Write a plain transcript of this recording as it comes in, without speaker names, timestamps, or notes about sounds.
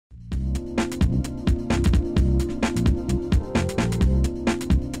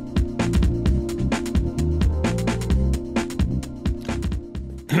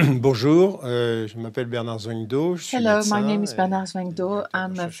Bonjour, je m'appelle Bernard Swynghedauw, je suis Hello, my médecin name is Bernard et Swynghedauw.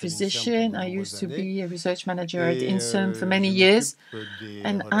 I'm a chercheur à l'INSERM physician. pendant I de used nombreuses to années be a research manager at et INSERM for many je years, m'occupe des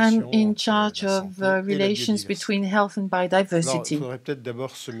and I'm relations in entre charge la of santé et la relations biodiversité. between health and Alors, il biodiversity. faudrait peut-être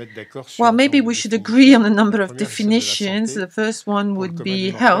d'abord se mettre d'accord sur Well, un certain maybe nombre de we should agree on a définitions. number La of première, c'est celle de la definitions. santé. The first one Pour le would commun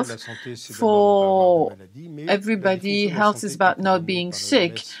des be mortels, health. la santé, c'est d'abord ne pas avoir de For maladie, mais la everybody, définition de la health is santé qui a about été not donnée being par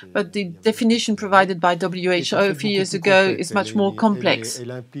l'OMS sick, il but the y a maintenant definition quelques années provided by est WHO en a fait few beaucoup years plus ago complète. is much more complex.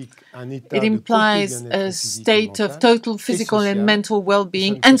 Elle implique un It état de complet implies bien-être a physique et state of mental total et physical and social, mental et ça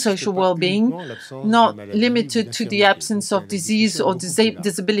well-being ne and consiste social pas well-being, uniquement en l'absence de not maladie ou limited to the d'infirmité. absence Donc of la disease définition est or beaucoup plus large.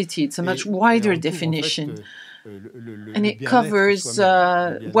 disability. It's a much Elle wider recouvre en fait definition, and le it bien-être covers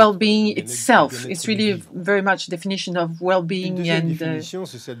soi-même, le well-being le itself. It's bien-être du really vivant. very much a definition of Une well-being deuxième and définition,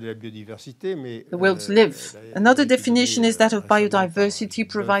 c'est celle de la biodiversité, mais the will to live. elle a Another été donnée definition is that of récemment par biodiversity, Gilles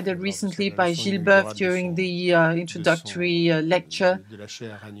Boeuf provided lors de recently sa by leçon Gilles Boeuf inaugurale during the introductory lecture de la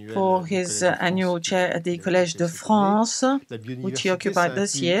chaire for annuelle du his Collège de France annual chair at the qu'il a Collège occupé de cette année. France, La which he biodiversité, occupied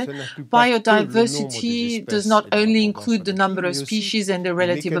this year. ça n'inclut pas que le nombre des Biodiversity does espèces not et leur only abondance include sur the la number Terre, of mais aussi species and their les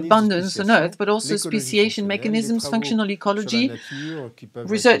relative mécanismes de abundance on spéciation, Earth, but also l'écologie speciation fonctionnelle, les mechanisms, travaux functional sur la ecology, nature qui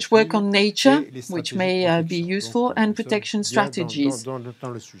peuvent research work être on utiles nature, et les which stratégies de may be protection. useful, Donc, and nous sommes protection bien strategies. dans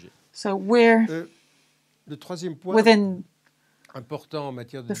le sujet. So we're Le troisième point within important en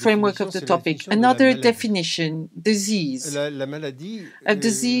matière de the framework définition, of the c'est la topic. définition de la Another maladie. definition, disease. La maladie, A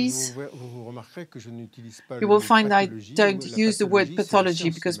disease, vous remarquerez que je n'utilise pas you le will mot find I pathologie. don't La use the word pathologie, c'est la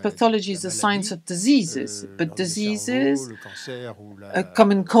pathology science because des maladies. pathology La is the science maladie, of diseases, but l'hernie du cerveau, diseases, le cancer ou a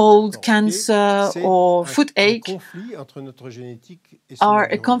common cold, corps entier, cancer, c'est or un foot-ache conflit entre notre génétique et son are a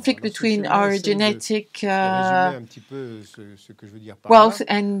environnement. conflict Alors, ce between schéma our essaye genetic de résumer un petit peu ce que je veux dire par wealth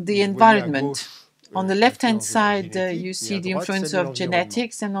là. and the Vous voyez à environment. gauche On the left-hand l'influence de la side, génétique you et see à the droite influence celle de of l'environnement.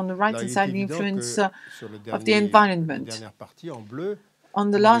 genetics, and on the Alors, right-hand il est side, the évident influence que sur of the la environment. dernière partie en bleu, On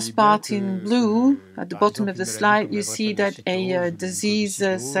the vous last voyez bien part in blue, at the par bottom exemple, of une the maladie slide, comme you la see that a drépanocytose ou la disease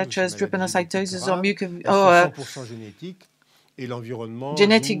mucoviscidose, such ces as maladies les plus drepanocytosis or graves, elles sont or 100% génétiques et l'environnement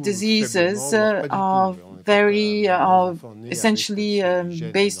genetic joue diseases faiblement, voire pas du are tout. On est very capable, nos are enfants nés avec essentially ces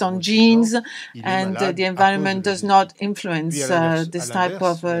gènes based on anormaux de ce genre, genes, il est and malade the à cause environment de la does not génétique. Puis influence à this type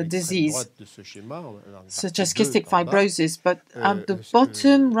of l'extrême disease, droite de ce schéma, dans la such partie as cystic bleue en bas, fibrosis. But at the il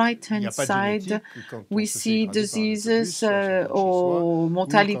bottom n'y a right-hand pas de side, génétique quand we on se fait see écraser par un diseases autobus en sortant de chez soi, or ou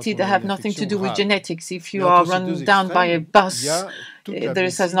mortality quand that on a have une nothing to infection do with grave. genetics. If Mais you are entre ces run deux down by a extrêmes, il y bus, a toute la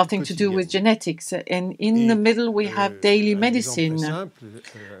this has médecine nothing to do with quotidienne. genetics. And in the Et middle, we have daily un exemple très medicine. simple,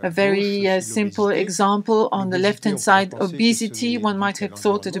 A à gauche, very c'est simple l'obésité. example on the L'obésité, left-hand on pourrait side, penser que ce obesity. n'est One dû might qu'à have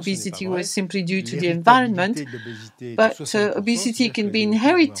thought that l'environnement, ce n'est pas obesity was vrai. simply due to the environment, L'héritabilité de l'obésité est de but 60%, obesity c'est-à-dire que can la be génétique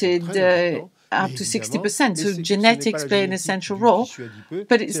joue un rôle inherited très important. Mais up to évidemment, 60%. So ce n'est pas genetics la play an génétique essential du role, tissu adipeux,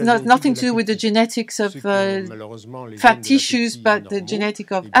 but c'est it's la not génétique nothing de to do with the l'appétit. genetics of Ceux qui ont malheureusement les fat gènes de tissues, l'appétit but the normaux,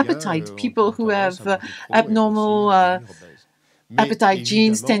 genetic of eh bien, appetite. ont People who tendance à have manger trop et grossir abnormal et devenir obèses. Mais appetite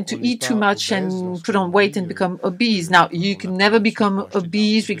genes évidemment, tend to on n'est eat too pas much obèse and put lorsqu'on on weight and dit become obese. Now, you on can n'a never pas de sous pour become acheter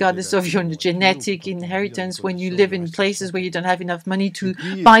obese de regardless of la your voiture ou genetic quand on vit dans des inheritance when you conditions live de in places where restriction you don't have enough money to et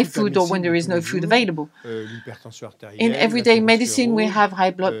puis, buy toute la food or when médecine there de is tous no les food jours, available. l'hypertension In artérielle, everyday medicine, we l'athérosclérose, have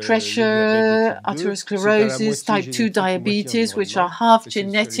high blood le diabète de pressure, type 2, c'est à la atherosclerosis, moitié type 2 génétique et moitié diabetes, which are environnement. half Et c'est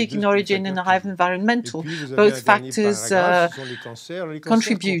les genetic in deux origin and facteurs qui half jouent. Et environmental. puis, vous avez Both un dernier factors paragraphe, ce sont les cancers. Les cancers,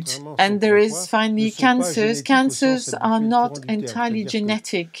 contribute. contrairement à ce And there qu'on is croit, ne finally sont pas cancers. génétiques au sens Cancers are habituel not courant du terme. entirely C'est-à-dire que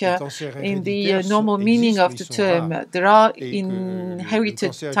genetic les cancers in the héréditaires normal meaning existent, of mais the ils sont rares. term. There are Et que le inherited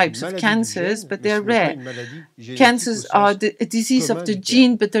cancer est une types of maladie du cancers, gène, but mais they ce are n'est pas rare. une maladie génétique au Cancers are sens a disease of commun the du gene,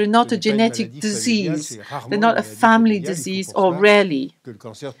 terme. but they're Ce not a n'est pas une genetic maladie familiale, disease. c'est rarement They're une not a maladie family familiale. Il faut disease, pour or cela rarely. que le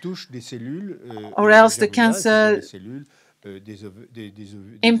cancer touche des cellules Or else the germinales, c'est-à-dire cancer des cellules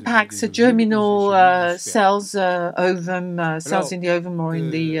impacts des germinal cellules du sperme. cells, cells Alors, in the ovum or in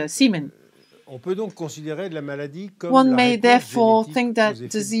the semen. on peut donc considérer la maladie comme One la may réponse therefore génétique think aux that effets aux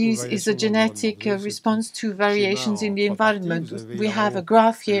disease is a variations de l'environnement. genetic Vous avez ce petit response to schéma variations in en the trois parties. environment. Vous avez We en have a haut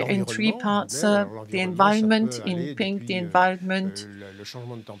graph here in three l'environnement en parts. lui-même. Alors The l'environnement, ça environment peut in aller pink, the depuis environment le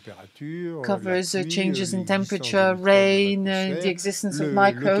changement de température, la covers pluie, changes in l'existence temperature, des microbes dans rain, the l'atmosphère, existence of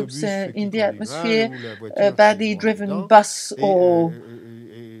microbes l'autobus in qui the conduit mal atmosphere, ou la a voiture qui badly est driven dedans, bus et, or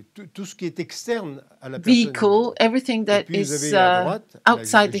tout ce qui est externe à la personne vehicle, humaine. everything Et that puis vous is avez à droite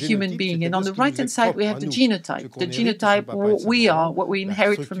outside le the human génotype, being. And on c'est-à-dire the ce qui nous right-hand est side, we propre have à the nous. Ce genotype. The qu'on hérite, ce ne genotype, sont pas par what we are, parents, what we la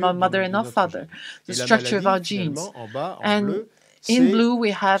inherit from structure our mother and de our notre father, gène. the Et la structure of our maladie, genes. finalement, en bas, en And bleu, in c'est blue,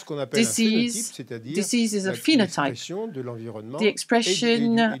 we have ce qu'on appelle un phénotype, disease. c'est-à-dire Disease is a phenotype, l'expression de l'environnement the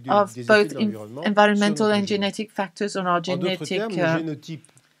expression of des effets both de l'environnement sur environmental notre and génétique. genetic factors on our En d'autres genetic termes, le génotype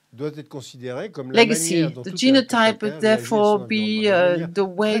doit être considéré comme la legacy. manière dont The tout un genotype chacun would réagit à therefore son be environnement, de manière the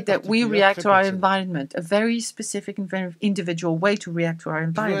way très that we particulière, react très to our personnelle. environment, a very specific and very individual way to react to our Je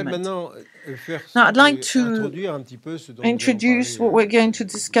voudrais environment. maintenant Now, I'd like to introduire un petit peu ce dont nous allons introduce parler what we're going to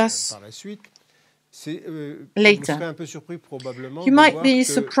discuss par la suite. Vous later. serez un peu surpris probablement You de might voir be que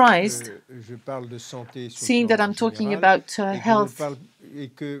surprised je parle de santé sur le seeing plan that I'm talking général about et que je ne health parle et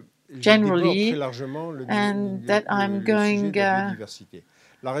que je déborde generally, très largement and that I'm le going sujet de la biodiversité.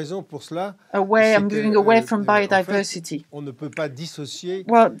 La raison pour cela, away. I'm c'est moving away que from en fait, biodiversity. on ne peut pas dissocier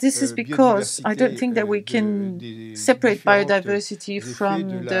Well, this is because I don't think that we can des separate différents biodiversity effets from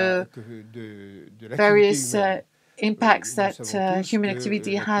de the l'activité various humaine. impacts Nous that savons tous human que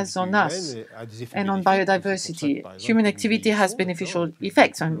activity has l'activité on us humaine a des effets and on bénéfiques. C'est pour ça que, biodiversity. par exemple, Human que nous activity has vieillissons, beneficial depuis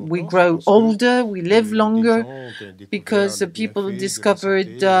effects, beaucoup and we longtemps, grow c'est parce que older, we live des longer, gens ont découvert because les people bienfaits de la discovered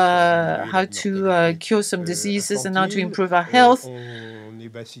santé, la how mortalité, to la cure some mortalité diseases and how to infantile. improve our health. On est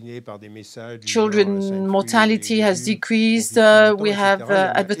bassiné par des messages du genre 5 Children fruits mortality et has légumes decreased. pour vivre plus We longtemps, have etc.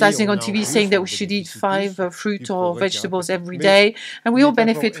 Et advertising on on a en TV plus, saying that on we should eat bénéficie 5 tous fruits du or progrès vegetables thérapeutique. every Mais day, and we il all est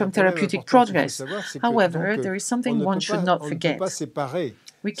benefit un from problème therapeutic important qu'il faut progress. savoir, c'est que However, donc, there is on something ne one peut should pas, not on ne peut pas forget. séparer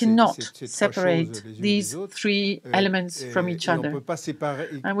We ces cannot trois choses separate les unes these des autres. three elements from each Et on ne other. peut pas séparer.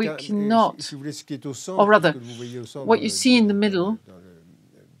 And we Si cannot, vous voulez, ce qui est au or centre, ce rather, que vous voyez au centre what you see in the middle, dans le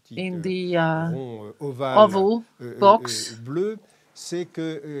petit in the rond ovale oval box, bleu, c'est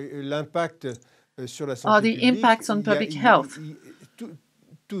que l'impact sur la are santé the publique, impacts on public health.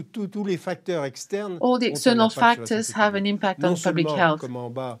 tous les facteurs externes All the ont un external impact sur la factors santé have an publique. impact Non on public seulement, health. comme en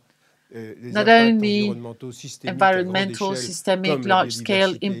bas, les Not impacts only environnementaux systémiques environmental, à grande échelle, systemic, comme la large-scale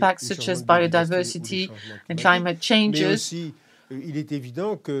biodiversité, impacts les such changements as de biodiversité ou les biodiversity changements and climatiques, climate mais changes, aussi, il est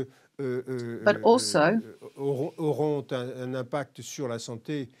évident que but also auront un impact sur la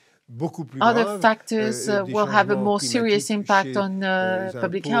santé beaucoup plus other grave, factors des will have a changements more serious climatiques impact chez on un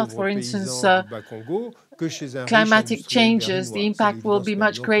public health. pauvre For instance, paysan du Bas-Congo que chez un riche climatic industriel changes, the berlinois. C'est impact will l'évidence be même.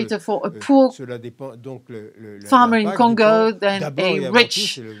 much Donc, greater for a poor cela dépend. Donc, farmer in l'impact Congo dépend than d'abord a et avant tout,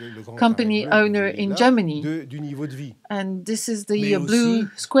 rich c'est le grand company carré bleu que vous owner voyez in là, Germany. du niveau de vie. And this is Mais the blue aussi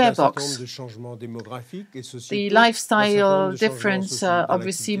square d'un certain nombre box. de changements démographiques et The sociétaux, d'un certain nombre lifestyle de changements difference dans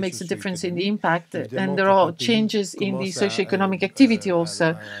obviously l'activité makes a difference in the socio-économique. impact, Évidemment, and there quand are un pays changes in the commence socioeconomic activity also.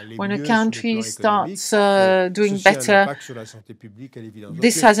 aller When a mieux sur le country plan économique, starts doing ceci a un better, impact sur la santé publique à l'évidence. Donc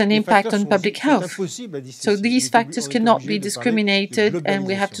this has an les impact facteurs on public sont health. impossibles à So dissocier. these factors On est cannot obligé be de parler de discriminated, and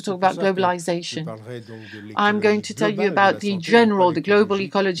we have globalisation. to C'est talk pour about ça que je globalization. parlerai donc de I'm going l'écologie to tell you globale de about la the santé, non general, pas the global l'écologie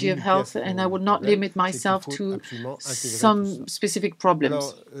ecology of militaire health, qui and I pose would des not problèmes. limit C'est qu'il myself faut to absolument intégrer tout some ça. specific problems.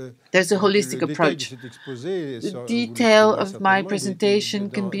 Alors, There's a holistic le détail de approach. cet exposé, The vous le detail trouverez of my certainement, presentation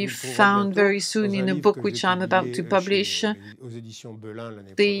can be vous le trouverez found bientôt very soon dans un in a livre book que which je vais I'm about to publier publish. aux éditions Belin au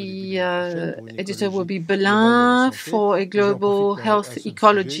début The de l'année prochaine pour une editor will écologie be globale de la Belin santé. for a Et j'en global profite à health ce sujet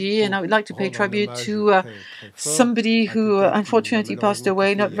ecology, and I pour would like to pay rendre un tribute hommage to très fort somebody à who quelqu'un qui nous a unfortunately passed malheureusement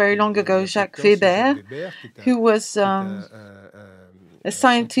away quitté not very long il y ago, a peu de Jacques temps, c'est Weber, Jacques Weber, who was a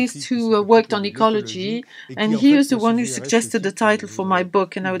scientist who worked on ecology, and he was the one who suggested the title for my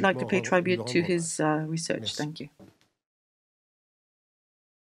book, and I would like to pay tribute to his research. Thank you.